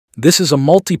This is a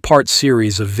multi-part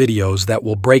series of videos that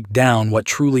will break down what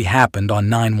truly happened on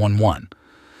 9/11.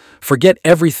 Forget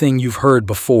everything you've heard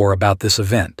before about this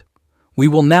event. We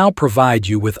will now provide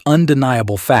you with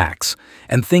undeniable facts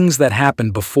and things that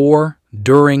happened before,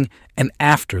 during, and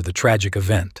after the tragic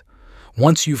event.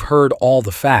 Once you've heard all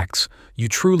the facts, you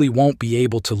truly won't be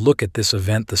able to look at this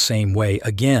event the same way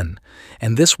again,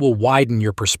 and this will widen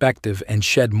your perspective and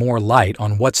shed more light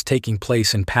on what's taking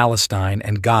place in Palestine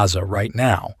and Gaza right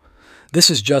now. This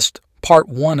is just part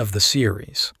 1 of the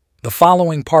series. The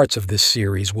following parts of this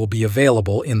series will be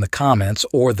available in the comments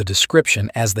or the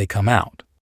description as they come out.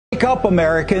 Wake up,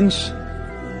 Americans.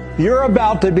 You're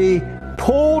about to be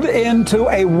pulled into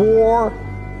a war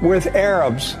with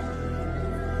Arabs,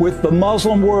 with the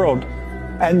Muslim world,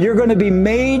 and you're going to be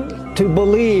made to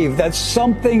believe that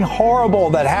something horrible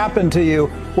that happened to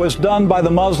you was done by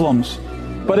the Muslims.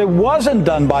 But it wasn't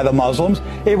done by the Muslims.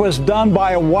 It was done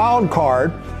by a wild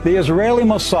card, the Israeli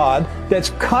Mossad,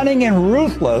 that's cunning and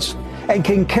ruthless and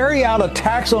can carry out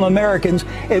attacks on Americans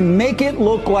and make it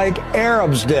look like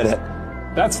Arabs did it.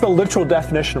 That's the literal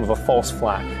definition of a false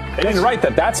flag. They didn't write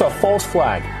that. That's a false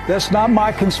flag. That's not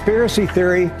my conspiracy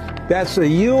theory. That's the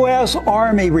U.S.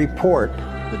 Army report.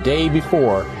 The day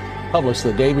before, published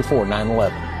the day before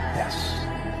 9/11. Yes.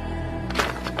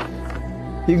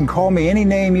 You can call me any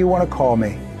name you want to call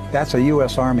me. That's a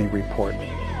U.S. Army report.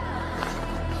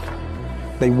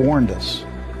 They warned us.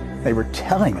 They were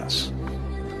telling us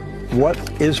what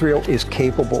Israel is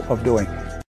capable of doing.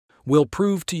 We'll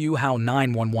prove to you how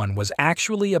 9/11 was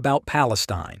actually about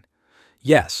Palestine.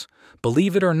 Yes,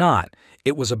 believe it or not,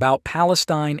 it was about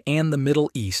Palestine and the Middle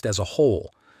East as a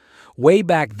whole. Way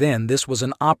back then, this was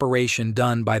an operation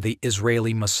done by the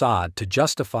Israeli Mossad to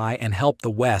justify and help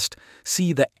the West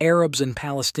see the Arabs and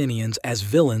Palestinians as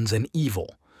villains and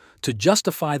evil, to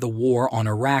justify the war on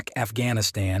Iraq,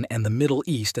 Afghanistan, and the Middle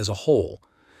East as a whole.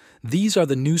 These are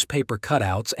the newspaper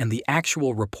cutouts and the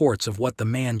actual reports of what the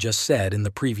man just said in the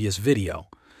previous video.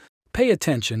 Pay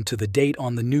attention to the date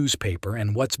on the newspaper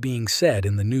and what's being said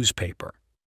in the newspaper.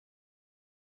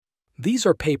 These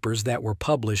are papers that were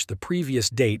published the previous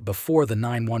date before the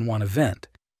 9/11 event.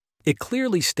 It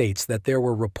clearly states that there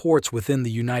were reports within the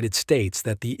United States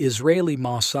that the Israeli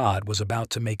Mossad was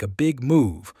about to make a big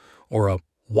move, or a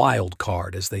wild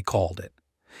card as they called it.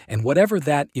 And whatever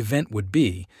that event would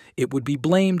be, it would be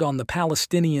blamed on the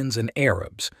Palestinians and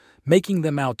Arabs, making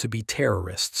them out to be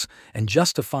terrorists and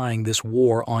justifying this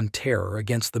war on terror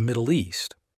against the Middle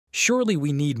East. Surely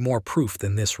we need more proof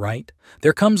than this, right?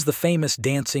 There comes the famous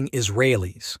dancing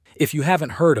Israelis. If you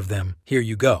haven't heard of them, here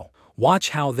you go. Watch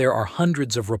how there are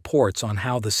hundreds of reports on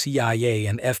how the CIA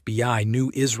and FBI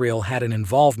knew Israel had an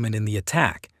involvement in the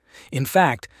attack. In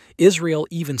fact, Israel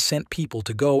even sent people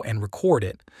to go and record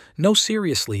it. No,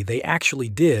 seriously, they actually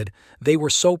did. They were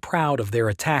so proud of their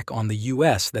attack on the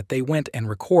U.S. that they went and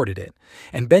recorded it.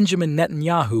 And Benjamin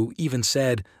Netanyahu even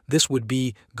said this would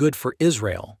be good for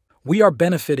Israel. We are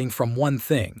benefiting from one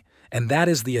thing, and that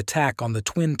is the attack on the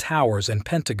Twin Towers and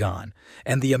Pentagon,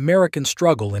 and the American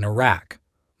struggle in Iraq.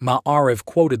 Ma'ariv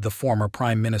quoted the former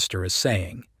prime minister as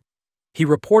saying. He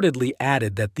reportedly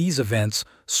added that these events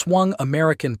swung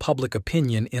American public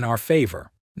opinion in our favor.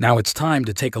 Now it's time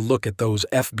to take a look at those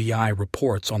FBI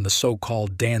reports on the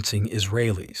so-called dancing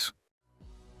Israelis.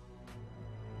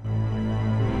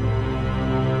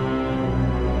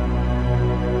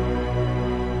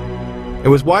 It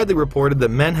was widely reported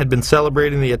that men had been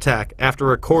celebrating the attack after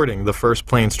recording the first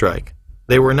plane strike.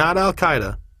 They were not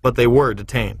Al-Qaeda, but they were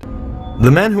detained. The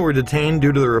men who were detained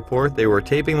due to the report they were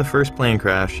taping the first plane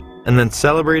crash and then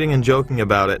celebrating and joking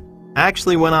about it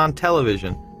actually went on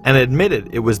television and admitted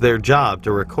it was their job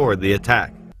to record the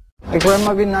attack. I grabbed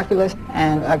my binoculars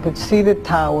and I could see the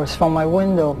towers from my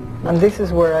window, and this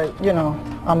is where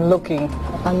I'm looking,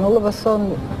 and all of a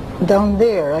sudden down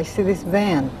there I see this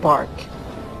van parked.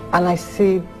 And I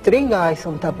see 3 guys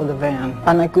on top of the van,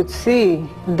 and I could see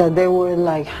that they were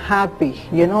like happy.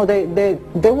 They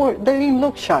didn't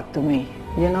look shocked to me.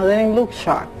 They didn't look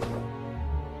shocked.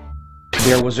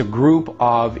 There was a group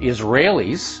of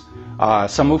Israelis,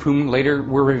 some of whom later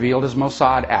were revealed as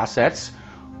Mossad assets,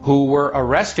 who were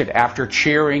arrested after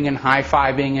cheering and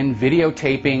high-fiving and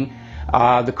videotaping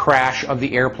the crash of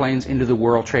the airplanes into the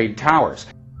World Trade Towers.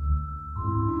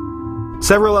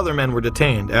 Several other men were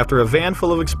detained after a van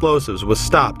full of explosives was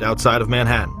stopped outside of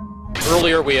Manhattan.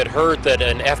 Earlier, we had heard that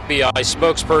an FBI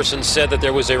spokesperson said that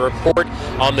there was a report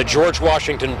on the George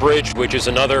Washington Bridge, which is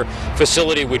another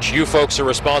facility which you folks are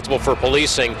responsible for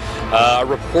policing, a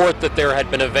report that there had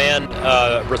been a van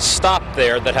stopped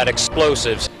there that had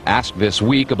explosives. Asked this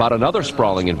week about another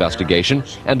sprawling investigation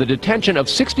and the detention of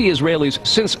 60 Israelis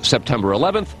since September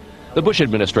 11th, the Bush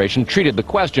administration treated the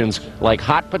questions like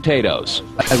hot potatoes.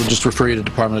 I would just refer you to the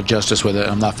Department of Justice with it.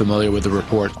 I'm not familiar with the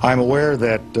report. I'm aware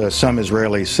that some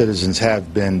Israeli citizens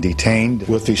have been detained.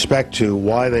 With respect to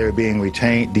why they are being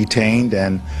detained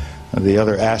and the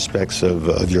other aspects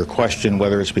of your question,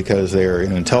 whether it's because they are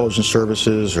in intelligence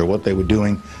services or what they were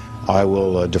doing, I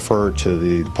will defer to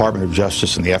the Department of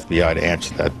Justice and the FBI to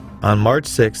answer that. On March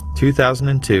 6,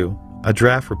 2002, a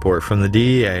draft report from the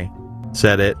DEA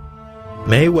said it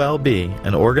may well be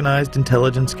an organized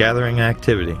intelligence gathering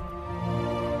activity.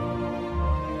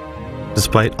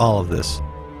 Despite all of this,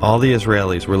 all the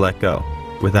Israelis were let go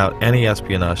without any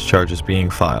espionage charges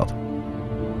being filed.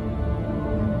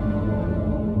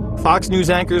 Fox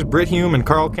News anchors Brit Hume and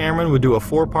Carl Cameron would do a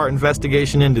 4-part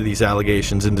investigation into these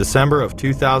allegations in December of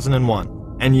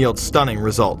 2001 and yield stunning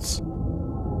results.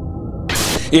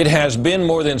 It has been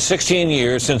more than 16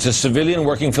 years since a civilian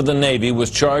working for the Navy was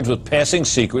charged with passing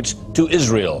secrets to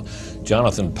Israel.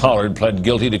 Jonathan Pollard pled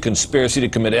guilty to conspiracy to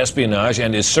commit espionage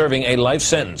and is serving a life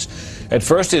sentence. At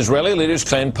first, Israeli leaders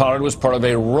claimed Pollard was part of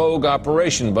a rogue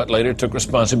operation, but later took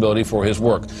responsibility for his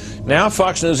work. Now,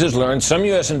 Fox News has learned some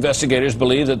U.S. investigators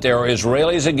believe that there are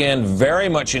Israelis again very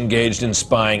much engaged in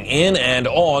spying in and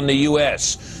on the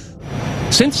U.S.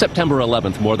 Since September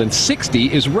 11th, more than 60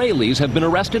 Israelis have been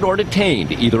arrested or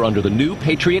detained, either under the new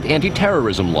Patriot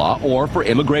anti-terrorism law or for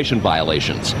immigration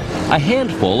violations. A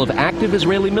handful of active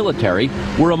Israeli military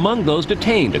were among those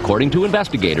detained, according to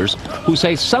investigators, who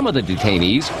say some of the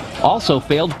detainees also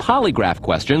failed polygraph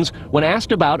questions when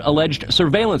asked about alleged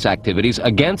surveillance activities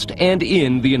against and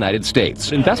in the United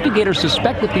States. Investigators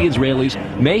suspect that the Israelis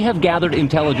may have gathered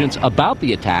intelligence about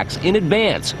the attacks in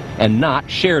advance and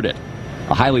not shared it.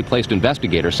 A highly placed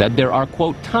investigator said there are,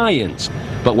 quote, tie-ins,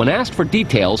 but when asked for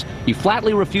details, he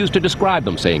flatly refused to describe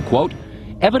them, saying, quote,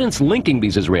 evidence linking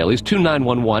these Israelis to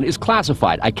 911 is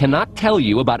classified. I cannot tell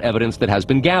you about evidence that has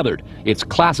been gathered. It's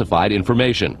classified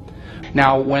information.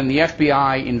 Now, when the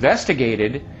FBI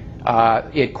investigated,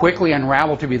 it quickly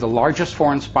unraveled to be the largest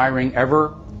foreign spy ring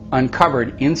ever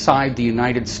uncovered inside the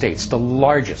United States, the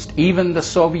largest. Even the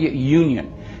Soviet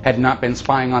Union had not been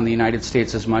spying on the United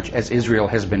States as much as Israel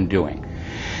has been doing.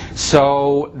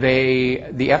 So the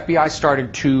FBI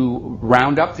started to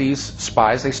round up these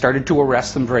spies. They started to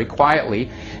arrest them very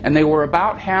quietly, and they were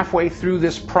about halfway through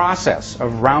this process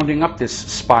of rounding up this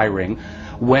spy ring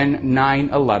when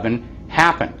 9/11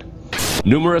 happened.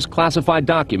 Numerous classified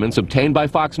documents obtained by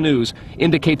Fox News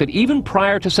indicate that even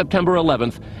prior to September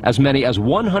 11th, as many as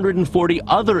 140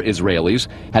 other Israelis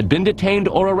had been detained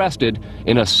or arrested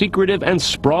in a secretive and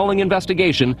sprawling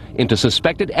investigation into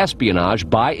suspected espionage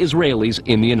by Israelis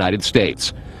in the United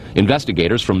States.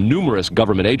 Investigators from numerous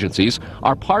government agencies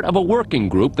are part of a working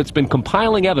group that's been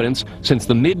compiling evidence since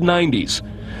the mid-90s.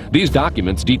 These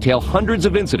documents detail hundreds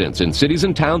of incidents in cities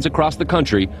and towns across the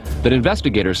country that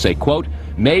investigators say, quote,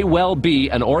 may well be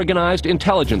an organized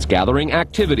intelligence gathering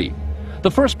activity. The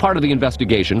first part of the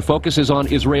investigation focuses on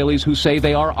Israelis who say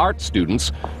they are art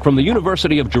students from the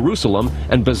University of Jerusalem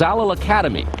and Bezalel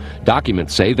Academy.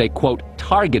 Documents say they, quote,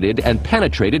 targeted and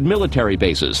penetrated military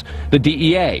bases, the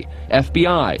DEA,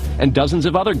 FBI, and dozens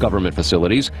of other government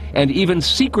facilities, and even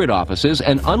secret offices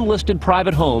and unlisted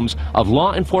private homes of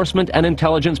law enforcement and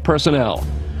intelligence personnel.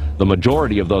 The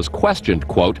majority of those questioned,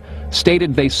 quote,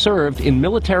 stated they served in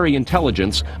military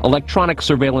intelligence, electronic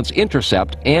surveillance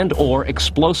intercept, and or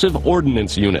explosive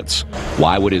ordnance units.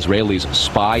 Why would Israelis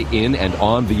spy in and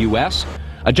on the U.S.?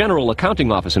 A General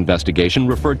Accounting Office investigation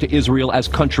referred to Israel as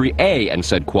Country A and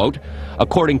said, quote,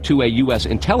 according to a U.S.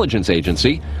 intelligence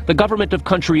agency, the government of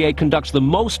Country A conducts the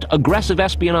most aggressive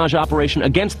espionage operation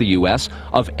against the U.S.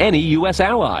 of any U.S.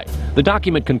 ally. The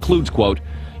document concludes, quote,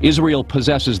 Israel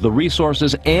possesses the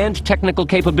resources and technical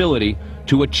capability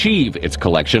to achieve its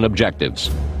collection objectives.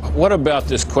 What about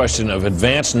this question of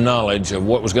advanced knowledge of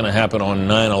what was going to happen on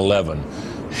 9/11?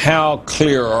 How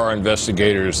clear are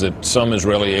investigators that some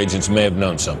Israeli agents may have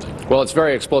known something? Well, it's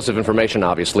very explosive information,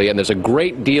 obviously, and there's a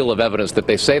great deal of evidence that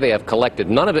they say they have collected.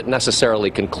 None of it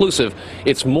necessarily conclusive.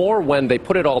 It's more when they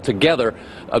put it all together.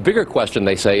 A bigger question,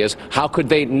 they say, is how could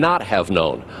they not have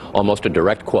known? Almost a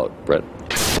direct quote, Brett.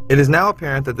 It is now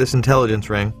apparent that this intelligence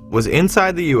ring was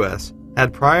inside the U.S.,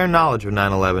 had prior knowledge of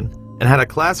 9/11, and had a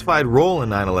classified role in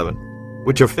 9/11,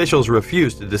 which officials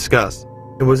refused to discuss.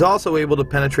 It was also able to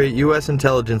penetrate U.S.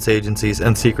 intelligence agencies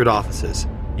and secret offices.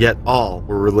 yet all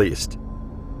were released.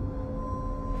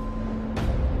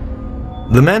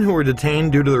 The men who were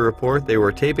detained due to the report they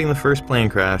were taping the first plane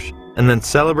crash and then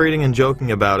celebrating and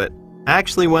joking about it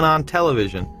actually went on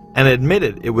television and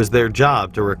admitted it was their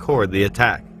job to record the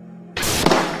attack.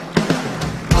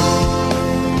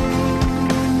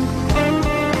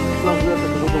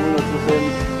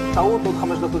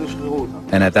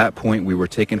 And at that point we were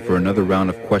taken for another round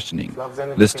of questioning,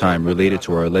 this time related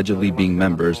to our allegedly being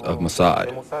members of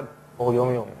Mossad.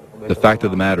 The fact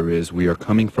of the matter is we are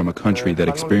coming from a country that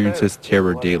experiences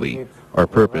terror daily. Our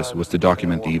purpose was to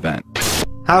document the event.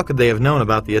 How could they have known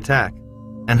about the attack?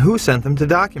 And who sent them to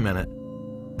document it?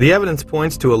 The evidence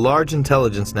points to a large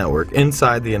intelligence network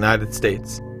inside the United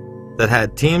States that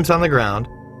had teams on the ground,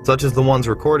 such as the ones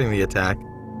recording the attack,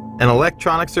 and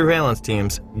electronic surveillance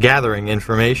teams gathering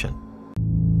information.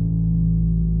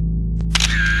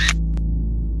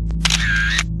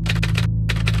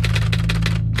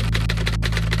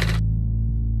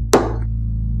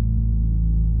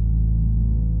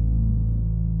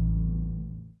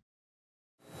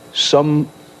 Some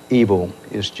evil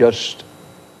is just,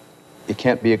 it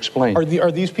can't be explained.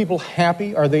 Are these people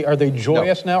happy? Are they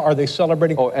joyous now? Are they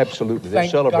celebrating? Oh, absolutely. They're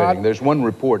Thank celebrating. God. There's one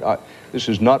report, this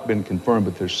has not been confirmed,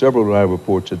 but there's several live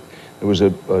reports that there was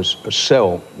a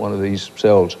cell, one of these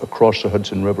cells, across the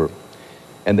Hudson River.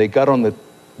 And they got on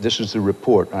this is the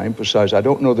report. I emphasize, I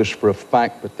don't know this for a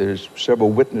fact, but there's several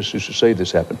witnesses who say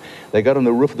this happened. They got on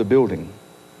the roof of the building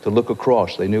to look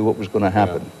across. They knew what was going to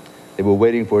happen. Yeah. They were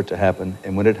waiting for it to happen,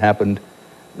 and when it happened,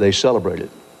 they celebrated.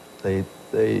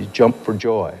 They jumped for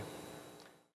joy.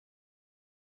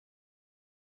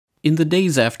 In the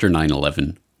days after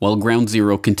 9/11, while Ground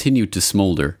Zero continued to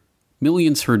smolder,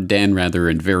 millions heard Dan Rather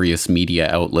and various media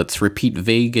outlets repeat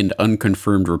vague and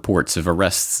unconfirmed reports of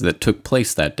arrests that took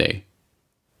place that day.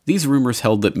 These rumors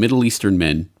held that Middle Eastern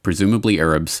men, presumably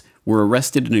Arabs, were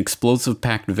arrested in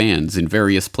explosive-packed vans in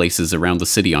various places around the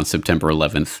city on September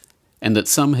 11th, and that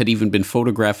some had even been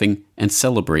photographing and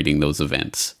celebrating those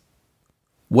events.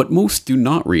 What most do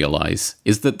not realize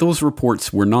is that those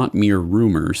reports were not mere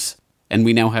rumors, and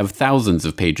we now have thousands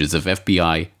of pages of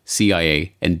FBI,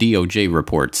 CIA, and DOJ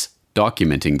reports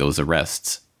documenting those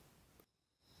arrests.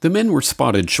 The men were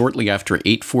spotted shortly after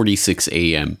 8:46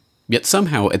 a.m., yet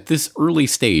somehow at this early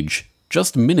stage,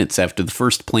 just minutes after the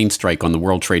first plane strike on the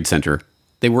World Trade Center,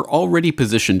 they were already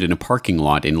positioned in a parking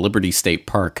lot in Liberty State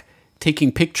Park,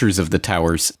 taking pictures of the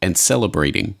towers and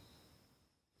celebrating.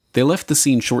 They left the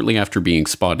scene shortly after being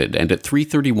spotted, and at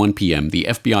 3:31 p.m. the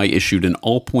FBI issued an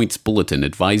all-points bulletin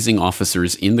advising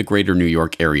officers in the greater New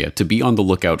York area to be on the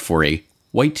lookout for a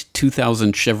white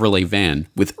 2000 Chevrolet van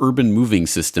with urban moving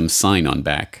system sign on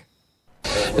back.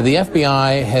 The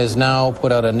FBI has now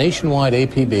put out a nationwide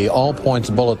APB, all-points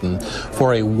bulletin,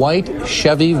 for a white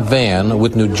Chevy van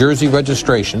with New Jersey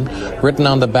registration. Written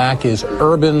on the back is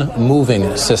Urban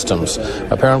Moving Systems.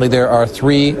 Apparently there are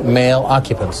 3 male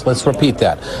occupants. Let's repeat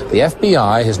that. The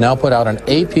FBI has now put out an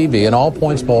APB, an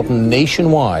all-points bulletin,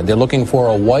 nationwide. They're looking for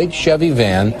a white Chevy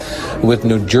van with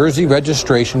New Jersey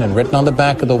registration, and written on the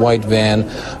back of the white van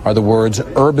are the words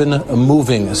Urban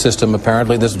Moving System.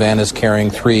 Apparently this van is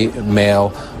carrying 3 male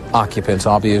occupants.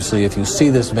 Obviously, if you see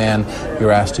this van,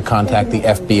 you're asked to contact the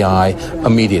FBI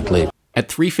immediately. At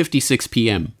 3:56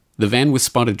 p.m., the van was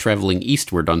spotted traveling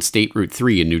eastward on State Route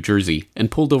 3 in New Jersey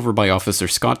and pulled over by Officer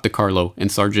Scott DiCarlo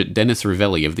and Sergeant Dennis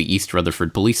Ravelli of the East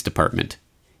Rutherford Police Department.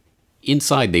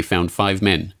 Inside, they found 5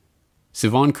 men: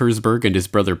 Sivan Kurzberg and his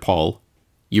brother Paul,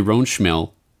 Yaron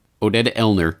Schmel, Oded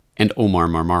Elner, and Omar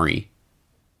Marmari.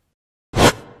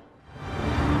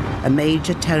 A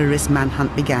major terrorist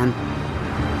manhunt began,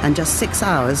 and just 6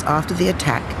 hours after the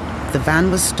attack, the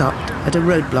van was stopped at a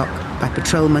roadblock by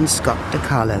patrolman Scott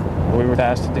DiCarlo. We were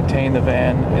asked to detain the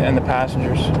van and the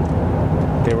passengers.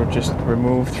 They were just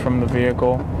removed from the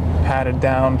vehicle, patted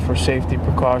down for safety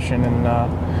precaution, and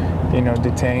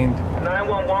detained.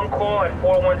 911 call at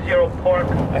 410 Park.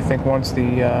 I think once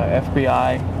the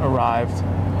FBI arrived,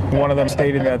 one of them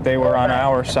stated that they were on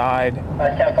our side,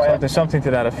 something to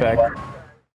that effect.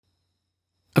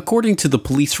 According to the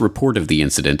police report of the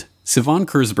incident, Sivan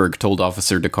Kurzberg told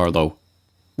Officer DiCarlo,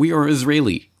 "We are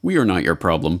Israeli. We are not your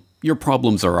problem. Your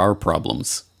problems are our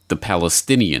problems. The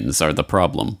Palestinians are the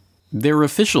problem." Their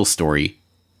official story: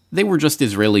 they were just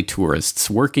Israeli tourists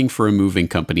working for a moving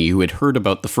company who had heard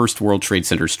about the first World Trade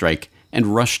Center strike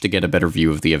and rushed to get a better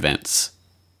view of the events.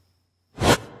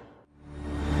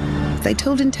 They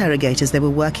told interrogators they were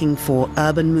working for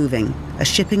Urban Moving, a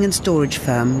shipping and storage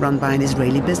firm run by an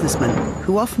Israeli businessman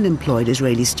who often employed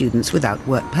Israeli students without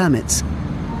work permits.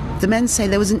 The men say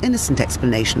there was an innocent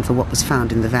explanation for what was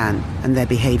found in the van and their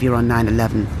behavior on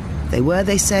 9/11. They were,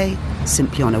 they say,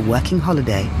 simply on a working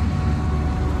holiday.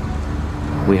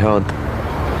 We heard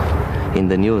in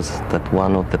the news that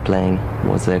one of the plane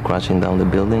was crashing down the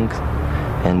building,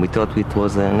 and we thought it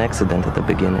was an accident at the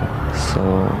beginning. So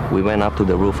we went up to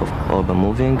the roof of Urban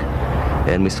Moving,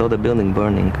 and we saw the building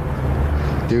burning.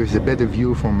 There is a better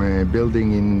view from a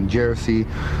building in Jersey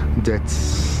that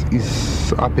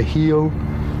is up a hill,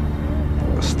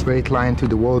 a straight line to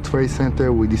the World Trade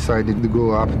Center. We decided to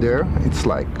go up there. It's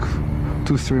like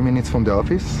 2-3 minutes from the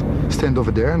office. Stand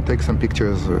over there and take some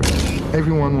pictures.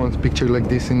 Everyone wants a picture like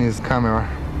this in his camera.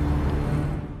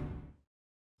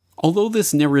 Although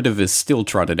this narrative is still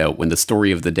trotted out when the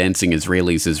story of the dancing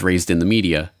Israelis is raised in the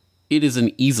media, it is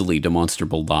an easily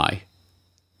demonstrable lie.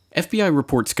 FBI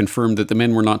reports confirmed that the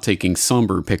men were not taking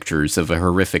somber pictures of a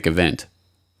horrific event.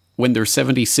 When their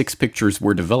 76 pictures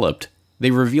were developed,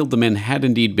 they revealed the men had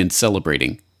indeed been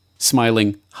celebrating,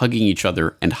 smiling, hugging each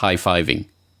other, and high-fiving.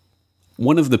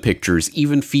 One of the pictures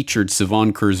even featured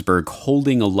Sivan Kurzberg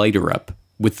holding a lighter up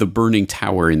with the burning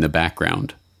tower in the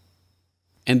background.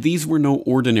 And these were no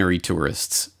ordinary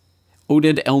tourists.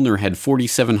 Oded Elner had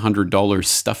 $4,700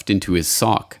 stuffed into his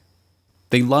sock.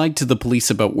 They lied to the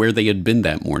police about where they had been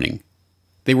that morning.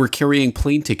 They were carrying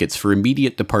plane tickets for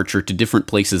immediate departure to different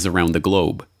places around the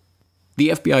globe. The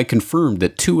FBI confirmed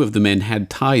that 2 of the men had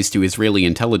ties to Israeli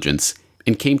intelligence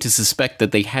and came to suspect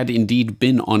that they had indeed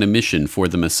been on a mission for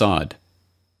the Mossad.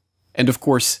 And of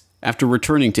course, after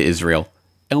returning to Israel,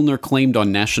 Elner claimed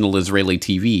on national Israeli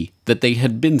TV that they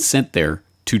had been sent there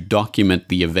to document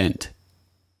the event.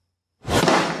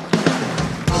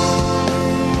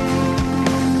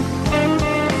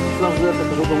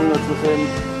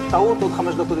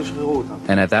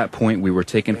 And at that point, we were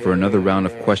taken for another round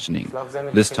of questioning,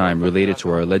 this time related to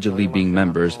our allegedly being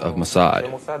members of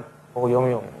Mossad.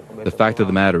 The fact of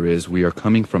the matter is, we are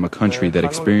coming from a country that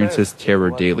experiences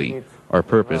terror daily. Our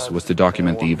purpose was to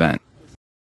document the event.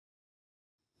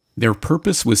 Their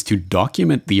purpose was to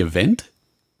document the event?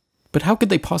 But how could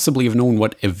they possibly have known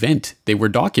what event they were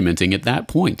documenting at that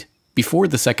point, before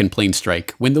the second plane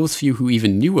strike, when those few who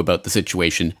even knew about the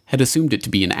situation had assumed it to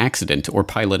be an accident or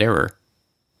pilot error?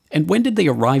 And when did they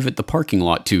arrive at the parking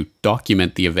lot to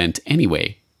document the event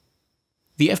anyway?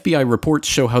 The FBI reports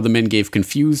show how the men gave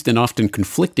confused and often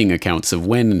conflicting accounts of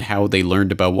when and how they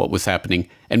learned about what was happening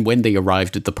and when they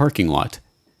arrived at the parking lot.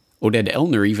 Oded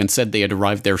Elner even said they had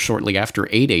arrived there shortly after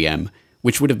 8 a.m.,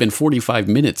 which would have been 45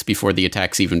 minutes before the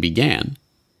attacks even began.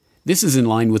 This is in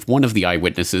line with one of the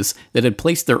eyewitnesses that had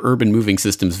placed their Urban Moving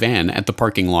Systems van at the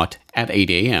parking lot at 8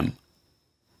 a.m.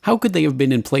 How could they have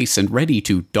been in place and ready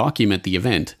to document the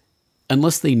event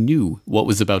unless they knew what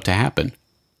was about to happen?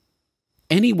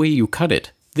 Any way you cut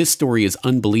it, this story is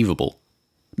unbelievable.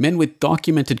 Men with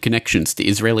documented connections to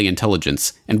Israeli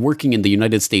intelligence and working in the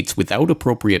United States without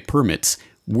appropriate permits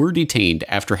were detained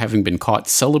after having been caught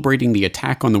celebrating the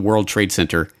attack on the World Trade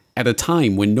Center at a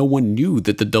time when no one knew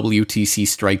that the WTC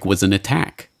strike was an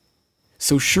attack.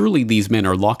 So surely these men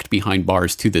are locked behind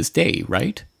bars to this day,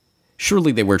 right?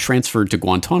 Surely they were transferred to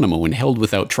Guantanamo and held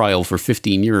without trial for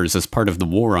 15 years as part of the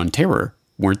war on terror,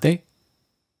 weren't they?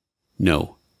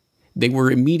 No. They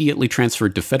were immediately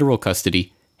transferred to federal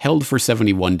custody, held for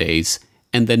 71 days,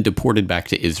 and then deported back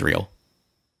to Israel.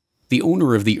 The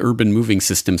owner of the Urban Moving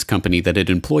Systems company that had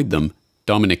employed them,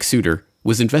 Dominic Suter,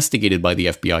 was investigated by the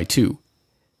FBI too.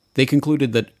 They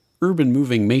concluded that Urban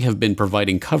Moving may have been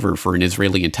providing cover for an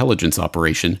Israeli intelligence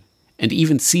operation, and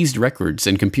even seized records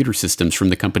and computer systems from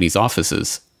the company's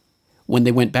offices. When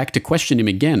they went back to question him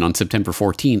again on September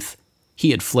 14th,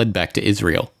 he had fled back to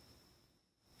Israel.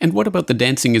 And what about the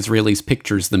dancing Israelis'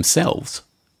 pictures themselves?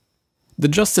 The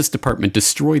Justice Department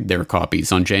destroyed their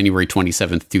copies on January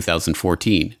 27,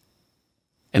 2014.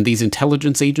 And these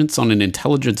intelligence agents on an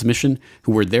intelligence mission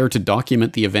who were there to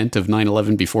document the event of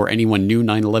 9/11 before anyone knew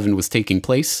 9/11 was taking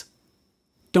place?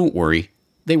 Don't worry,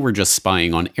 they were just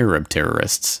spying on Arab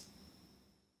terrorists.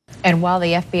 And while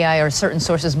the FBI or certain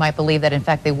sources might believe that in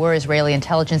fact they were Israeli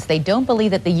intelligence, they don't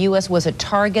believe that the U.S. was a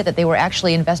target, that they were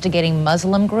actually investigating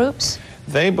Muslim groups?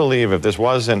 They believe if this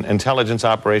was an intelligence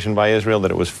operation by Israel,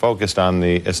 that it was focused on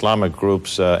the Islamic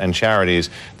groups and charities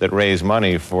that raise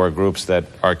money for groups that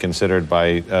are considered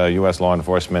by U.S. law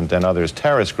enforcement and others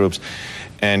terrorist groups.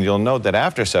 And you'll note that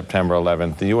after September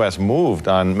 11th, the U.S. moved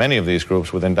on many of these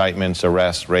groups with indictments,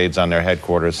 arrests, raids on their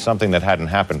headquarters, something that hadn't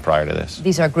happened prior to this.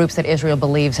 These are groups that Israel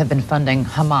believes have been funding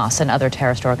Hamas and other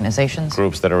terrorist organizations?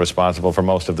 Groups that are responsible for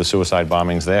most of the suicide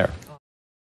bombings there.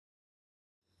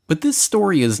 But this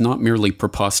story is not merely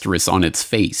preposterous on its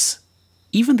face.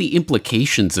 Even the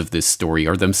implications of this story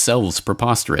are themselves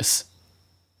preposterous.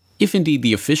 If indeed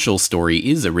the official story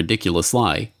is a ridiculous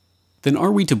lie, then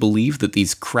are we to believe that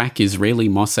these crack Israeli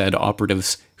Mossad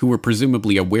operatives, who were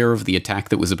presumably aware of the attack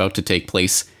that was about to take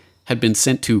place, had been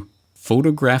sent to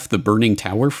photograph the burning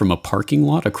tower from a parking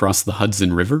lot across the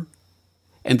Hudson River?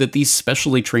 And that these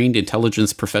specially trained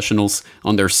intelligence professionals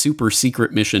on their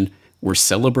super-secret mission were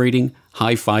celebrating,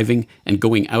 high-fiving, and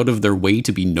going out of their way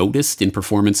to be noticed in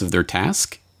performance of their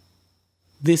task?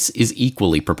 This is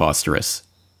equally preposterous.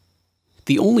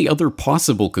 The only other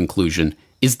possible conclusion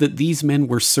is that these men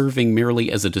were serving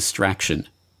merely as a distraction,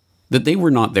 that they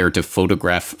were not there to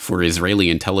photograph for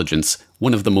Israeli intelligence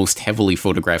one of the most heavily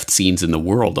photographed scenes in the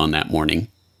world on that morning,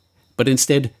 but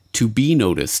instead to be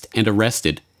noticed and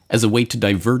arrested as a way to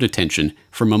divert attention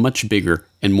from a much bigger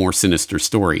and more sinister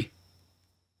story.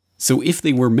 So if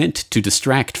they were meant to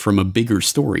distract from a bigger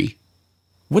story,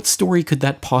 what story could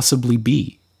that possibly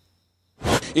be?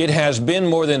 It has been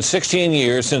more than 16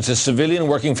 years since a civilian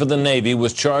working for the Navy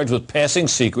was charged with passing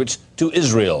secrets to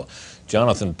Israel.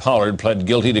 Jonathan Pollard pled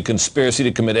guilty to conspiracy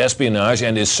to commit espionage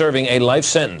and is serving a life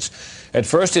sentence. At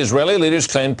first, Israeli leaders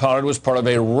claimed Pollard was part of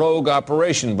a rogue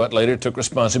operation, but later took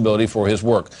responsibility for his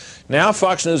work. Now,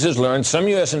 Fox News has learned some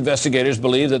U.S. investigators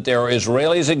believe that there are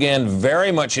Israelis again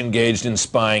very much engaged in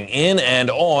spying in and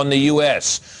on the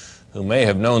U.S., who may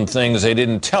have known things they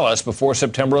didn't tell us before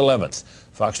September 11th.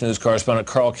 Fox News correspondent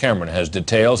Carl Cameron has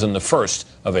details in the first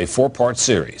of a four-part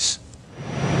series.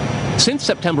 Since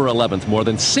September 11th, more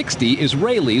than 60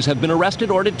 Israelis have been arrested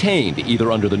or detained,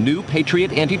 either under the new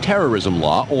Patriot anti-terrorism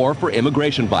law or for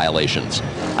immigration violations.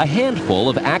 A handful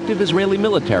of active Israeli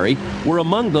military were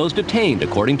among those detained,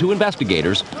 according to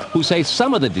investigators, who say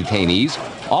some of the detainees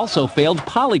also failed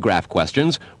polygraph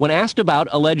questions when asked about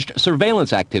alleged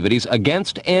surveillance activities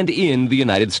against and in the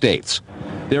United States.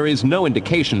 There is no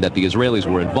indication that the Israelis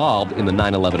were involved in the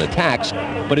 9/11 attacks,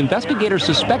 but investigators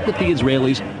suspect that the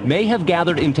Israelis may have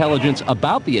gathered intelligence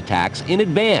about the attacks in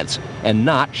advance and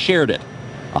not shared it.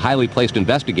 A highly placed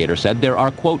investigator said there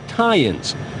are, quote,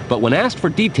 tie-ins, but when asked for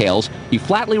details, he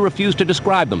flatly refused to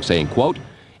describe them, saying, quote,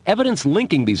 evidence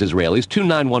linking these Israelis to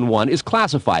 911 is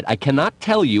classified. I cannot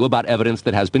tell you about evidence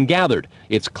that has been gathered.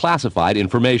 It's classified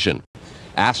information.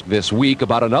 Asked this week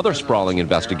about another sprawling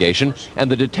investigation and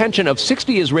the detention of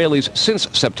 60 Israelis since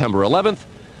September 11th,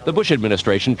 the Bush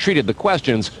administration treated the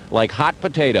questions like hot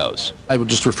potatoes. I would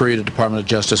just refer you to the Department of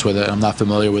Justice with it. I'm not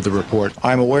familiar with the report.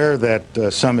 I'm aware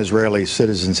that some Israeli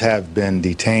citizens have been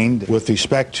detained. With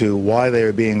respect to why they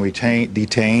are being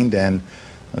detained and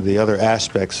the other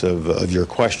aspects of your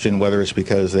question, whether it's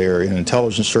because they are in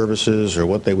intelligence services or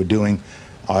what they were doing,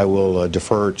 I will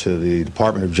defer to the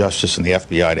Department of Justice and the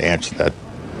FBI to answer that.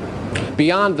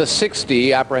 Beyond the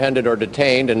 60 apprehended or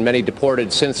detained and many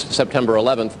deported since September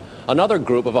 11th, another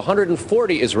group of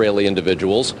 140 Israeli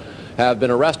individuals have been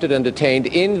arrested and detained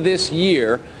in this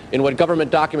year in what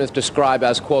government documents describe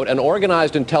as, quote, an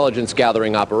organized intelligence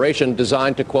gathering operation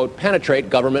designed to, quote, penetrate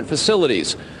government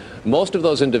facilities. Most of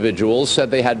those individuals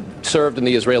said they had served in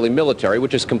the Israeli military,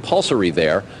 which is compulsory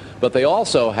there, but they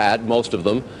also had, most of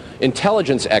them,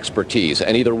 intelligence expertise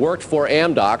and either worked for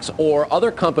Amdocs or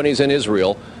other companies in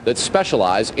Israel that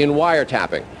specialize in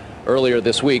wiretapping. Earlier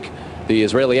this week, the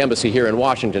Israeli embassy here in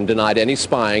Washington denied any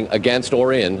spying against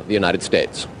or in the United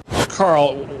States.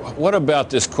 Carl, what about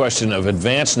this question of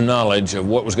advanced knowledge of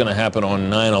what was going to happen on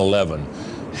 9/11?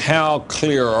 How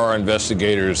clear are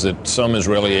investigators that some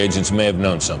Israeli agents may have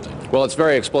known something? Well, it's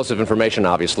very explosive information,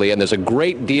 obviously, and there's a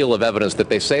great deal of evidence that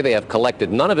they say they have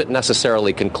collected, none of it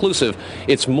necessarily conclusive.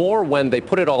 It's more when they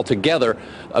put it all together.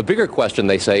 A bigger question,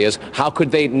 they say, is how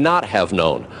could they not have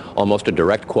known? Almost a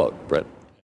direct quote, Britt.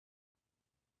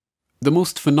 The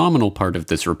most phenomenal part of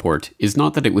this report is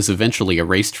not that it was eventually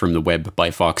erased from the web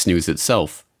by Fox News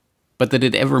itself, but that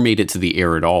it ever made it to the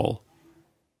air at all.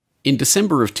 In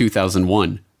December of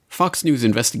 2001, Fox News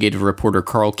investigative reporter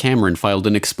Carl Cameron filed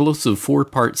an explosive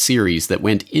four-part series that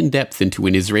went in-depth into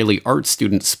an Israeli art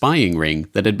student spying ring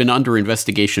that had been under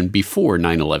investigation before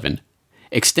 9/11,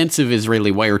 extensive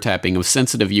Israeli wiretapping of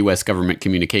sensitive U.S. government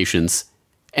communications,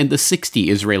 and the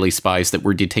 60 Israeli spies that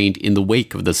were detained in the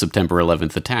wake of the September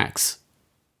 11th attacks.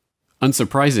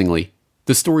 Unsurprisingly,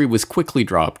 the story was quickly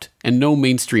dropped, and no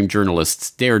mainstream journalists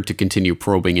dared to continue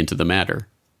probing into the matter.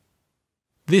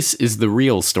 This is the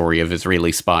real story of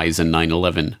Israeli spies in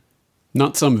 9/11.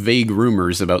 Not some vague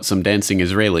rumors about some dancing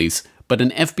Israelis, but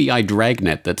an FBI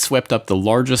dragnet that swept up the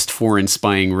largest foreign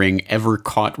spying ring ever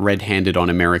caught red-handed on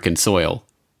American soil.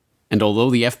 And although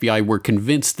the FBI were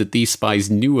convinced that these spies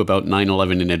knew about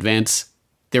 9/11 in advance,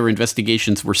 their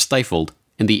investigations were stifled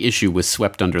and the issue was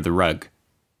swept under the rug.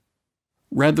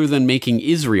 Rather than making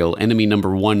Israel enemy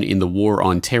number one in the war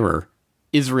on terror,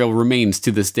 Israel remains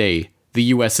to this day the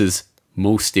US's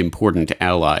most important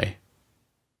ally.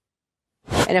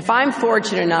 And if I'm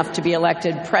fortunate enough to be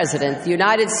elected president, the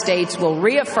United States will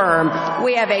reaffirm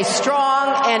we have a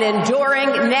strong and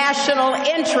enduring national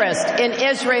interest in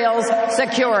Israel's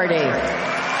security.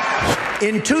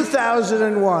 In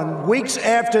 2001, weeks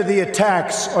after the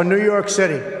attacks on New York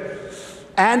City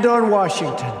and on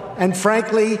Washington, and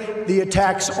frankly, the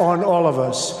attacks on all of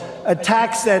us,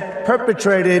 attacks that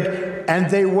perpetrated, and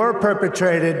they were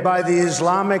perpetrated by the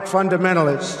Islamic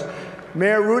fundamentalists,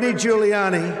 Mayor Rudy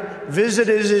Giuliani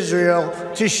visited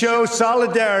Israel to show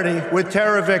solidarity with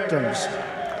terror victims.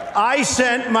 I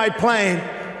sent my plane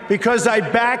because I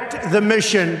backed the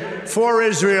mission for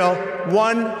Israel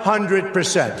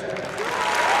 100%.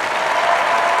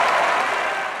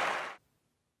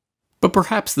 But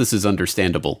perhaps this is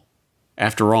understandable.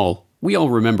 After all, we all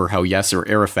remember how Yasser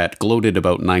Arafat gloated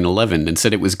about 9/11 and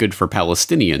said it was good for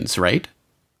Palestinians, right?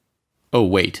 Oh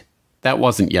wait, that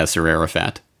wasn't Yasser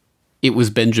Arafat. It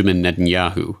was Benjamin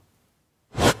Netanyahu.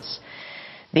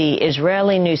 The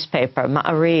Israeli newspaper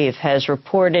Ma'ariv has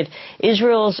reported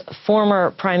Israel's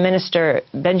former Prime Minister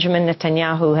Benjamin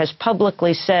Netanyahu has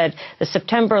publicly said the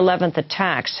September 11th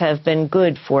attacks have been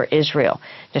good for Israel.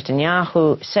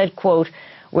 Netanyahu said, quote,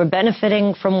 "We're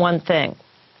benefiting from one thing,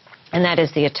 and that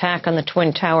is the attack on the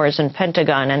Twin Towers and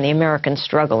Pentagon and the American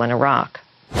struggle in Iraq."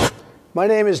 My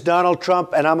name is Donald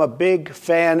Trump, and I'm a big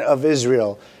fan of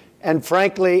Israel. And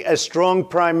frankly, a strong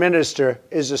prime minister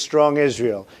is a strong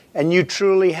Israel. And you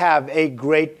truly have a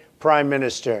great prime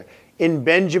minister. In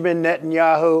Benjamin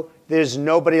Netanyahu, there's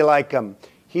nobody like him.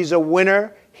 He's a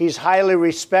winner. He's highly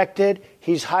respected.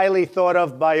 He's highly thought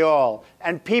of by all.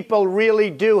 And people really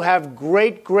do have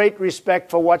great, great respect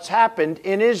for what's happened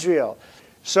in Israel.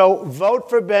 So vote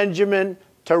for Benjamin.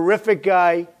 Terrific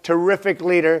guy, terrific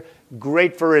leader,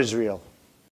 great for Israel.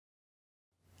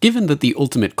 Given that the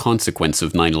ultimate consequence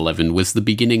of 9/11 was the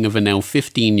beginning of a now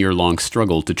 15-year-long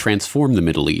struggle to transform the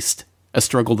Middle East, a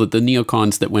struggle that the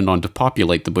neocons that went on to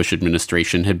populate the Bush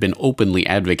administration had been openly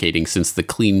advocating since the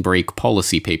clean break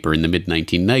policy paper in the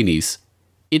mid-1990s,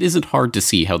 it isn't hard to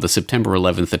see how the September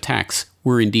 11th attacks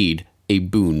were indeed a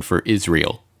boon for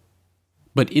Israel.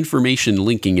 But information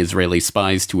linking Israeli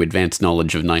spies to advance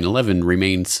knowledge of 9/11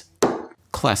 remains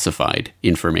classified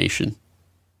information.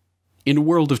 In a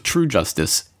world of true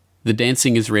justice, the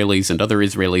dancing Israelis and other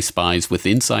Israeli spies with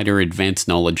insider advance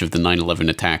knowledge of the 9/11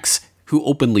 attacks, who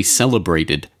openly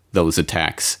celebrated those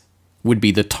attacks, would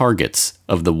be the targets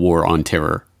of the war on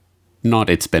terror,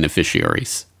 not its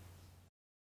beneficiaries.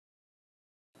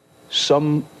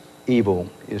 Some evil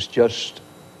is just,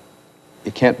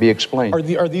 it can't be explained.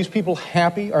 Are these people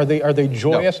happy? Are they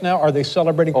joyous now? Are they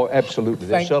celebrating? Oh, absolutely.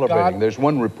 They're celebrating. God. There's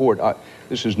one report.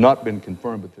 This has not been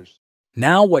confirmed, but there's...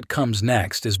 Now what comes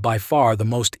next is by far the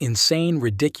most insane,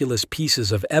 ridiculous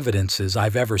pieces of evidences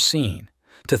I've ever seen.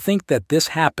 To think that this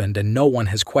happened and no one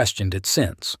has questioned it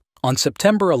since. On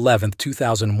September 11,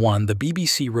 2001, the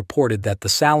BBC reported that the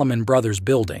Salomon Brothers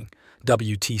building,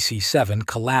 WTC-7,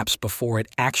 collapsed before it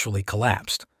actually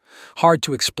collapsed. Hard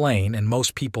to explain, and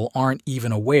most people aren't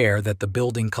even aware that the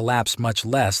building collapsed, much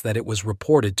less that it was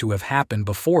reported to have happened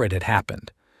before it had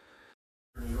happened.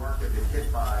 New York have been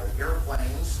hit by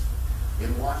airplanes.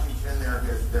 In Washington,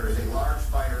 there is a large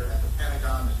fire at the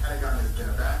Pentagon. The Pentagon has been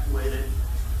evacuated.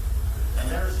 And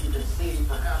there, as you can see,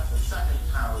 perhaps the second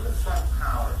tower, the front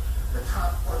tower, the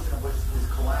top portion of which is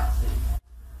collapsing.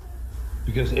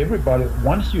 Because everybody,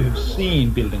 once you have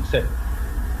seen Building 7,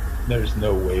 there is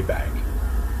no way back.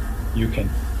 You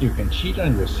can cheat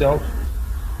on yourself,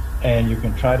 and you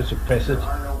can try to suppress it,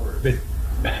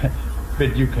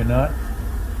 but you cannot.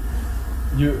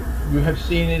 You have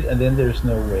seen it, and then there's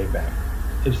no way back.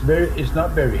 It's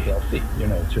not very healthy,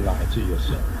 to lie to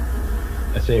yourself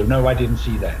and say, no, I didn't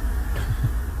see that.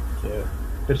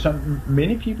 But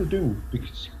many people do,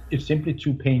 because it's simply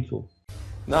too painful.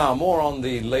 Now, more on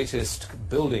the latest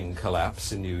building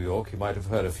collapse in New York. You might have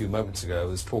heard a few moments ago, I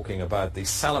was talking about the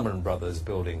Salomon Brothers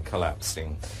building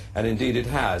collapsing. And indeed it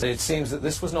has. It seems that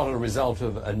this was not a result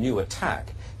of a new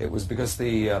attack. It was because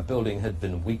the building had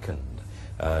been weakened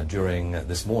during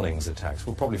this morning's attacks.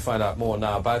 We'll probably find out more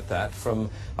now about that from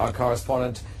our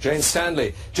correspondent, Jane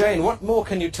Stanley. Jane, what more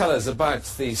can you tell us about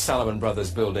the Salomon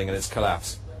Brothers building and its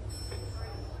collapse?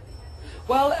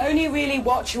 Well, only really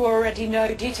what you already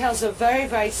know. Details are very,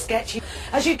 very sketchy.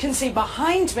 As you can see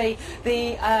behind me,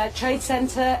 the Trade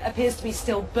Center appears to be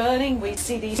still burning. We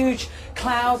see these huge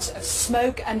clouds of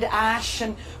smoke and ash,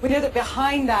 and we know that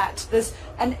behind that there's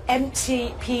an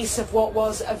empty piece of what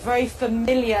was a very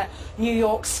familiar New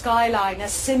York skyline, a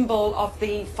symbol of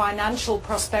the financial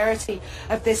prosperity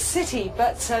of this city,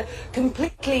 but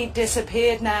completely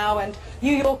disappeared now, and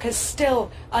New York is still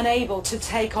unable to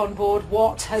take on board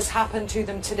what has happened to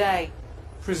them today.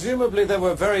 Presumably there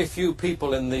were very few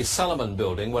people in the Salomon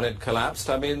building when it collapsed.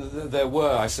 I mean, there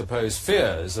were, I suppose,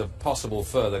 fears of possible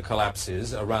further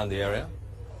collapses around the area.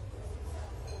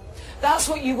 That's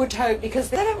what you would hope, because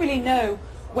they don't really know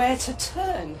where to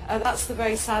turn. That's the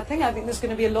very sad thing. I think there's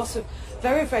going to be a lot of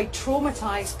very, very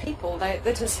traumatized people that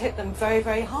has hit them very,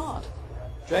 very hard.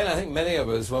 Jane, I think many of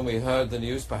us, when we heard the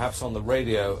news, perhaps on the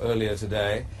radio earlier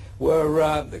today,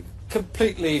 were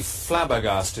completely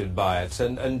flabbergasted by it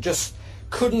and just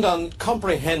couldn't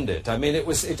comprehend it. I mean,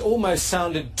 it almost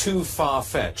sounded too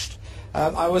far-fetched.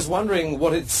 I was wondering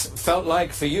what it's felt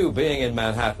like for you being in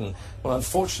Manhattan. Well,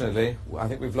 unfortunately, I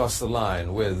think we've lost the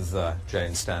line with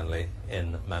Jane Stanley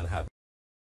in Manhattan.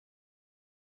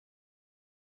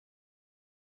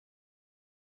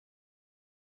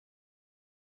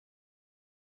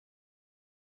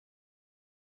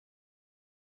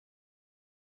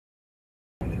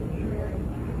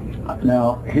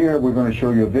 Now, here we're going to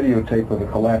show you a videotape of the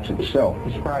collapse itself.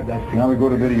 Describe that. Now we go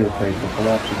to videotape, the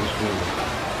collapse of this building.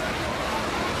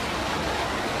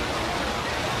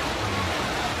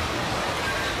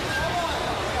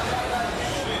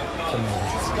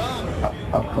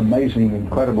 Amazing,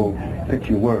 incredible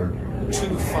picture word.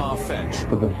 Too far-fetched.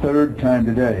 For the third time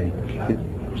today,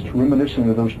 it's reminiscent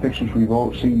of those pictures we've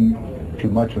all seen too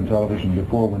much on television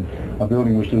before, when a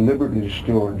building was deliberately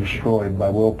destroyed by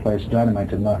well-placed dynamite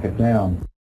to knock it down.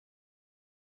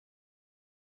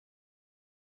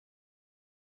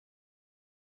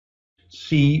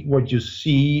 See what you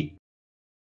see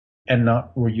and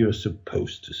not what you're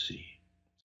supposed to see.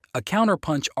 A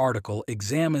Counterpunch article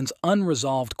examines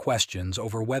unresolved questions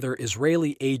over whether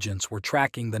Israeli agents were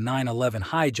tracking the 9/11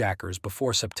 hijackers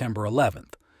before September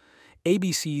 11th.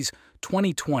 ABC's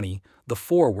 2020, The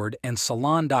Forward, and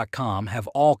Salon.com have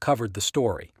all covered the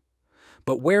story.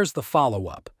 But where's the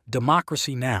follow-up?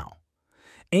 Democracy Now!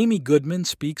 Amy Goodman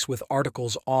speaks with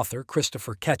article's author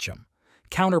Christopher Ketchum,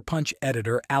 Counterpunch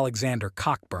editor Alexander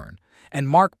Cockburn, and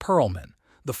Mark Perlman,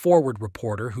 the Forward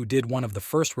reporter who did one of the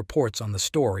first reports on the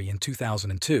story in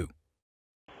 2002.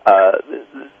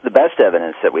 The best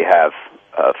evidence that we have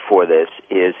for this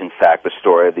is, in fact, the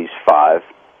story of these 5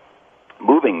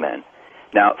 moving men.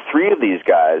 Now, 3 of these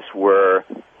guys were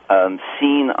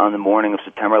seen on the morning of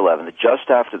September 11th, just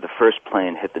after the first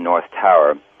plane hit the North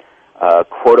Tower,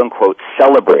 quote-unquote,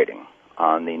 celebrating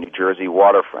on the New Jersey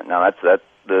waterfront. Now, I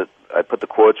put the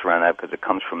quotes around that because it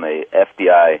comes from a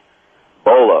FBI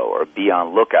BOLO, or Be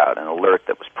On Lookout, an alert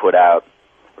that was put out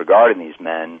regarding these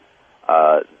men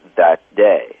that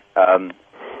day.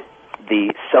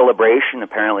 The celebration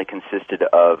apparently consisted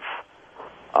of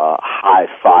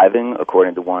high-fiving,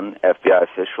 according to one FBI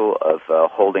official, of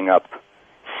holding up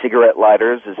cigarette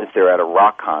lighters as if they're at a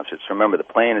rock concert. So remember, the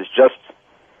plane has just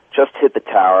hit the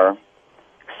tower,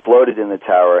 exploded in the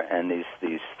tower, and these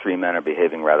 3 men are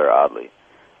behaving rather oddly.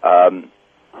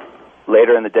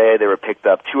 Later in the day, they were picked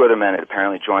up. 2 other men had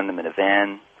apparently joined them in a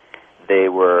van.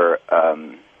 The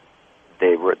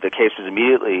case was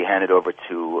immediately handed over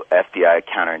to FBI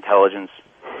counterintelligence.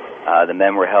 The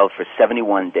men were held for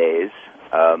 71 days.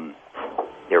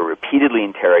 They were repeatedly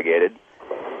interrogated.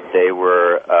 They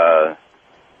were,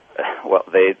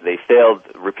 they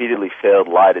repeatedly failed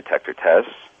lie detector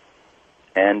tests.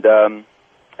 And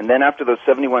then after those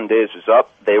 71 days was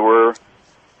up, they were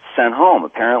sent home,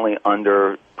 apparently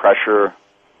under pressure,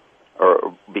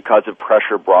 or because of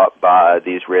pressure brought by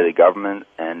the Israeli government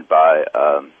and by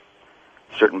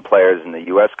certain players in the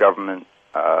U.S. government,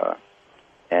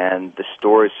 and the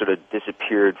story sort of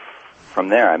disappeared from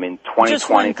there. I mean,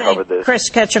 2020 covered this. Chris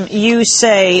Ketchum, you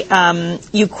say,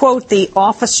 you quote the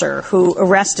officer who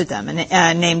arrested them,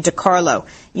 named DiCarlo.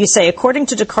 You say, according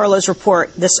to DiCarlo's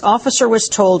report, this officer was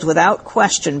told without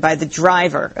question by the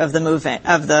driver of the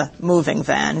moving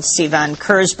van, Sivan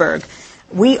Kurzberg,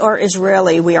 "We are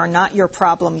Israeli. We are not your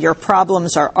problem. Your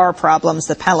problems are our problems.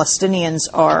 The Palestinians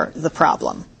are the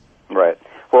problem." Right.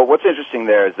 Well, what's interesting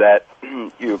there is that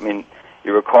you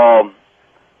recall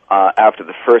after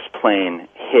the first plane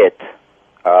hit,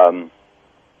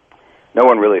 no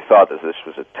one really thought that this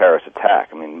was a terrorist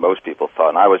attack. I mean, most people thought,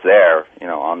 and I was there,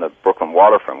 on the Brooklyn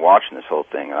waterfront watching this whole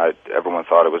thing. Everyone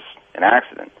thought it was an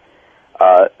accident.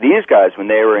 These guys, when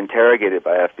they were interrogated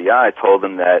by FBI, told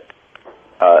them that,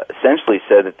 essentially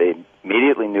said that they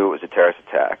immediately knew it was a terrorist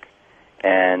attack.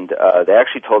 And they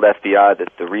actually told FBI that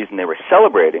the reason they were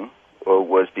celebrating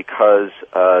was because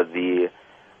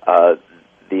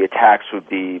the attacks would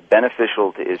be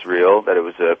beneficial to Israel, that it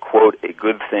was a, quote, a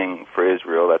good thing for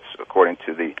Israel. That's according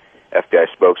to the FBI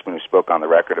spokesman who spoke on the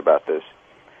record about this.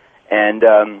 And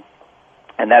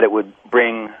that it would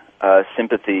bring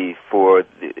sympathy for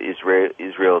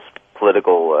Israel's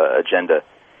political agenda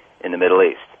in the Middle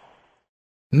East.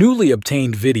 Newly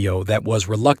obtained video that was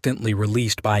reluctantly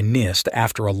released by NIST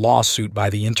after a lawsuit by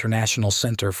the International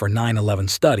Center for 9/11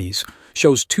 Studies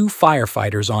shows two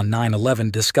firefighters on 9/11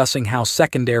 discussing how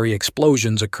secondary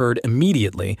explosions occurred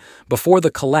immediately before the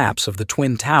collapse of the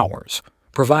Twin Towers,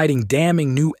 providing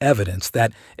damning new evidence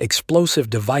that explosive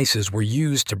devices were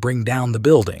used to bring down the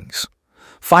buildings.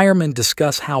 Firemen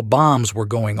discuss how bombs were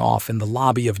going off in the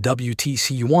lobby of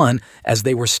WTC-1 as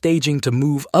they were staging to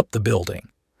move up the building.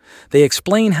 They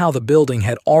explain how the building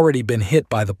had already been hit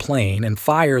by the plane and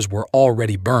fires were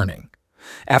already burning.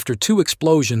 After two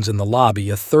explosions in the lobby,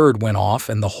 a third went off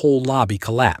and the whole lobby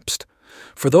collapsed.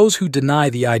 For those who deny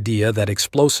the idea that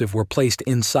explosives were placed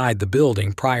inside the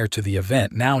building prior to the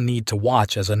event now need to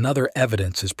watch as another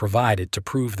evidence is provided to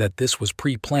prove that this was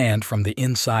pre-planned from the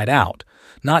inside out,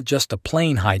 not just a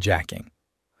plane hijacking.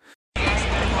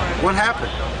 What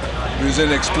happened? It was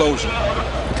an explosion.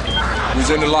 We was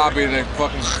in the lobby and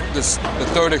the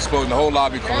third explosion, the whole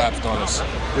lobby collapsed on us.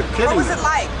 What was it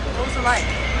like? What was it like?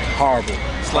 Horrible.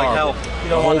 It's like hell. You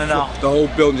don't want to know. The whole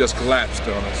building just collapsed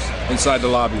on us inside the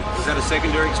lobby. Was that a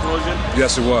secondary explosion?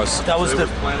 Yes, it was. That was the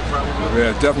planet, probably.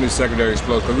 Yeah, definitely a secondary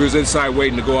explosion. Because we was inside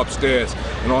waiting to go upstairs,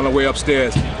 and on the way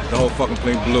upstairs, the whole fucking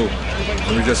plane blew,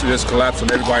 and we just collapsed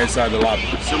on everybody inside the lobby.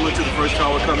 Similar to the first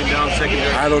tower coming down,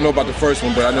 secondary. I don't know about the first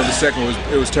one, but I know the second one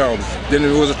was terrible. Then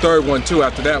there was a third one too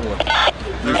after that one.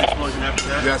 Third explosion after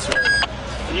that. That's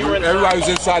right. Everybody was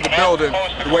inside the building,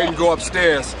 waiting to go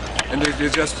upstairs. And they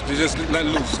just let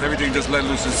loose. Everything just let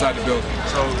loose inside the building.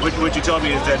 So what you told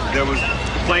me is that there was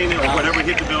a plane or whatever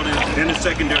hit the building, then a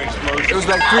secondary explosion. It was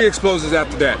like 3 explosions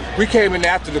after that. We came in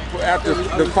after the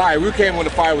fire. We came when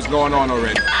the fire was going on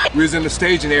already. We was in the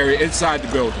staging area inside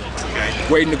the building,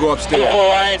 waiting to go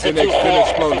upstairs. And they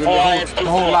exploded. The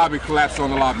whole lobby collapsed on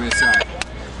the lobby inside.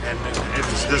 And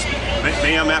it's just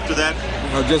mayhem after that?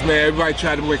 Just man, everybody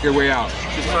tried to make their way out.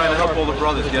 Just trying to help all the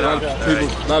brothers get out.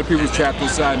 A lot of people trapped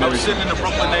inside. I was sitting in the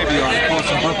Brooklyn Navy Yard, across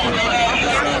from Brooklyn.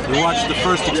 We watched the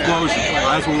first explosion.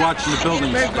 As we were watching the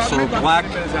buildings, I saw a black,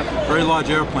 very large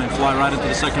airplane fly right into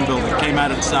the second building. It came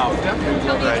out of the south,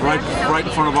 right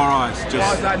in front of our eyes.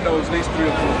 Just,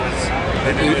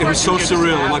 it was so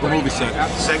surreal, like a movie set.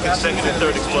 Second and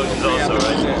third explosions also,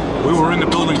 right? We were in the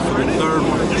building for the third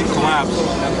one. It collapsed.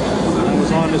 I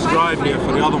was on this drive here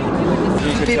for the other one.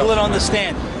 People don't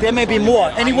understand. There may be more.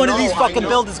 Any one of these fucking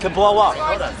buildings could blow up.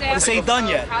 This ain't done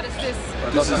yet.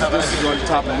 This is on the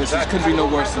top of this. This couldn't be no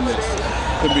worse than this.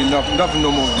 Couldn't be nothing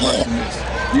no more worse than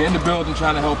this. You're in the building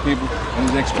trying to help people, and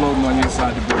it's exploding on the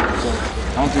inside the building. So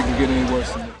I don't think it can get any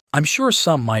worse than this. I'm sure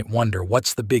some might wonder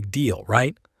what's the big deal,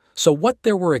 right? So what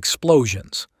there were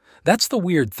explosions? That's the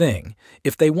weird thing.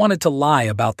 If they wanted to lie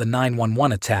about the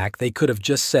 9/11 attack, they could have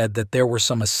just said that there were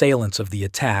some assailants of the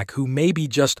attack who maybe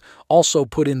just also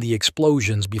put in the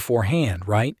explosions beforehand,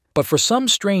 right? But for some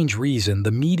strange reason,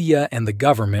 the media and the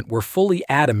government were fully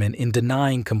adamant in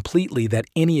denying completely that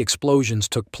any explosions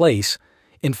took place.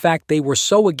 In fact, they were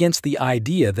so against the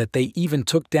idea that they even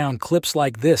took down clips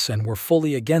like this and were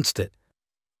fully against it,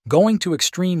 going to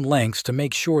extreme lengths to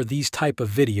make sure these type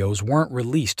of videos weren't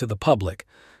released to the public,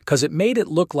 because it made it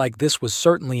look like this was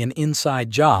certainly an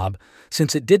inside job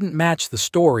since it didn't match the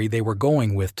story they were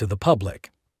going with to the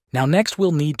public. Now next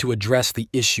we'll need to address the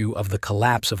issue of the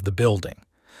collapse of the building.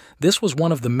 This was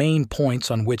one of the main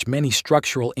points on which many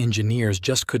structural engineers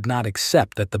just could not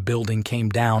accept that the building came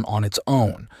down on its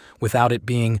own, without it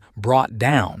being brought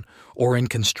down, or in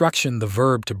construction the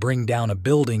verb to bring down a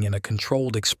building in a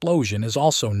controlled explosion is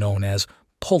also known as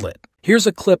pull it. Here's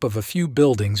a clip of a few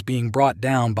buildings being brought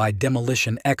down by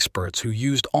demolition experts who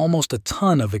used almost a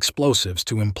ton of explosives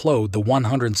to implode the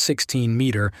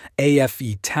 116-meter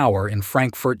AFE tower in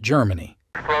Frankfurt, Germany.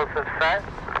 Explosive set.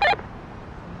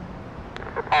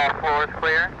 All floors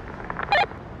clear.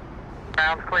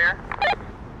 Ground's clear.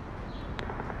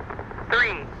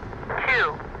 3,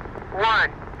 2,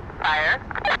 1, fire.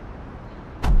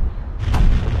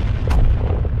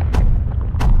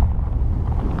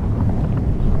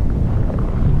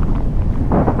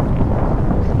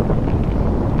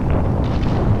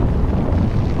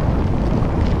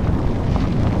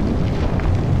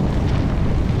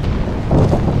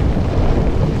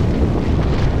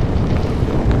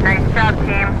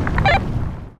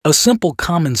 A simple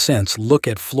common sense look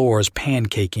at floors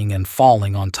pancaking and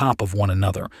falling on top of one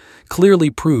another clearly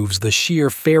proves the sheer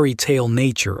fairy tale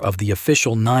nature of the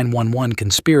official 9/11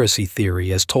 conspiracy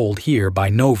theory as told here by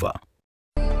Nova.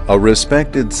 A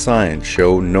respected science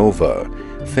show, Nova,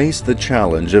 faced the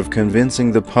challenge of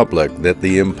convincing the public that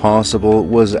the impossible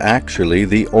was actually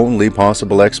the only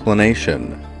possible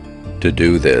explanation. To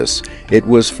do this, it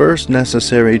was first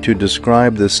necessary to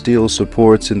describe the steel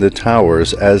supports in the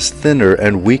towers as thinner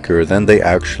and weaker than they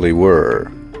actually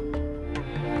were.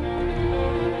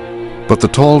 But the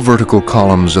tall vertical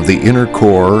columns of the inner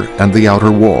core and the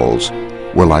outer walls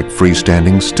were like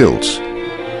freestanding stilts,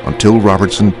 until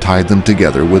Robertson tied them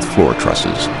together with floor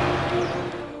trusses.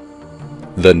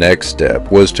 The next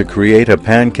step was to create a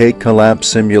pancake collapse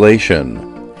simulation.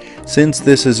 Since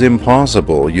this is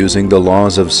impossible using the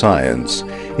laws of science,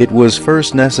 it was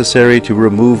first necessary to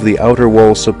remove the outer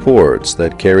wall supports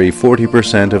that carry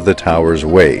 40% of the tower's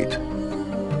weight.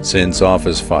 Since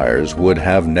office fires would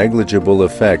have negligible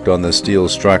effect on the steel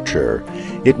structure,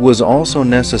 it was also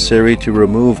necessary to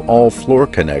remove all floor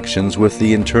connections with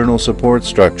the internal support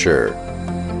structure.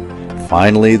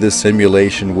 Finally, the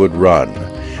simulation would run.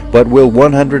 But will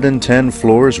 110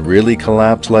 floors really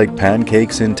collapse like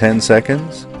pancakes in 10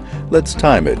 seconds? Let's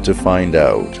time it to find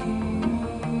out.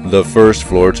 The first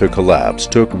floor to collapse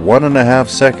took 1.5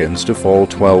 seconds to fall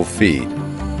 12 feet.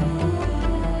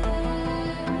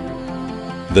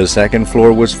 The second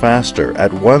floor was faster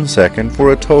at 1 second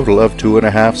for a total of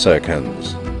 2.5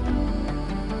 seconds.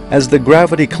 As the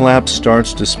gravity collapse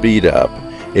starts to speed up,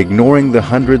 ignoring the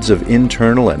hundreds of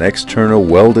internal and external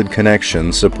welded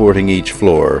connections supporting each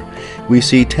floor, we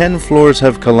see 10 floors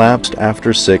have collapsed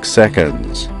after 6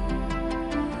 seconds.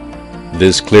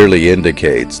 This clearly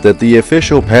indicates that the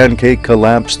official pancake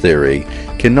collapse theory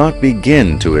cannot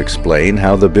begin to explain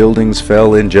how the buildings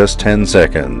fell in just 10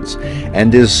 seconds,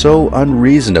 and is so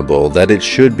unreasonable that it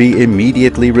should be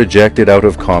immediately rejected out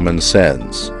of common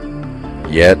sense.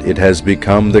 Yet it has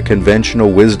become the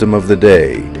conventional wisdom of the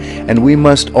day, and we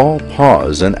must all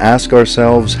pause and ask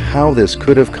ourselves how this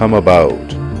could have come about.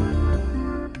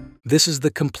 This is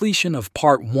the completion of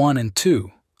Part 1 and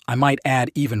 2. I might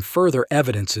add even further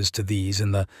evidences to these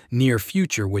in the near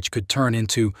future, which could turn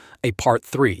into a Part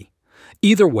 3.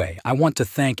 Either way, I want to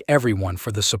thank everyone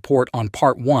for the support on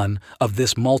Part 1 of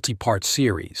this multi-part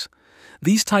series.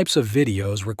 These types of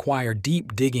videos require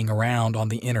deep digging around on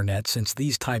the internet, since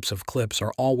these types of clips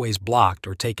are always blocked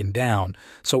or taken down,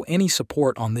 so any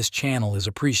support on this channel is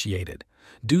appreciated.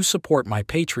 Do support my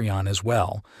Patreon as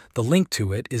well. The link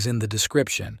to it is in the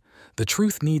description. The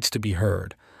truth needs to be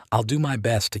heard. I'll do my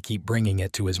best to keep bringing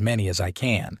it to as many as I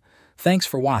can. Thanks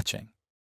for watching.